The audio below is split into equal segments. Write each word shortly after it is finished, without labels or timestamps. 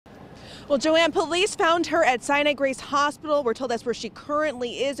Well, Joanne, police found her at Sinai Grace Hospital. We're told that's where she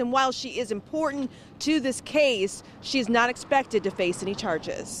currently is. And while she is important to this case, she is not expected to face any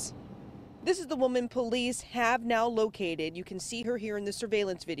charges. This is the woman police have now located. You can see her here in the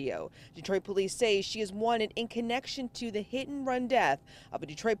surveillance video. Detroit police say she is wanted in connection to the hit and run death of a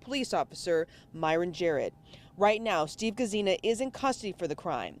Detroit police officer, Myron Jarrett. Right now, Steve Gazina is in custody for the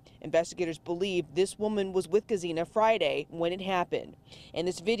crime. Investigators believe this woman was with Gazina Friday when it happened. In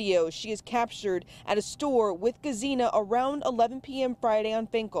this video, she is captured at a store with Gazina around 11 p.m. Friday on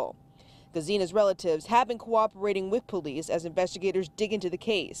Finkel. Gazina's relatives have been cooperating with police as investigators dig into the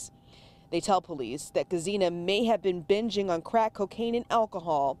case. They tell police that Gazina may have been binging on crack cocaine and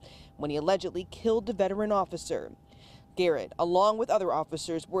alcohol when he allegedly killed the veteran officer. Garrett, along with other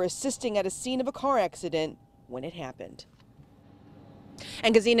officers, were assisting at a scene of a car accident when it happened.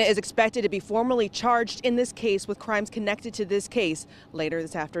 And Gazina is expected to be formally charged in this case with crimes connected to this case later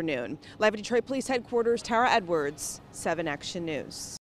this afternoon. Live at Detroit Police Headquarters, Tara Edwards, 7 Action News.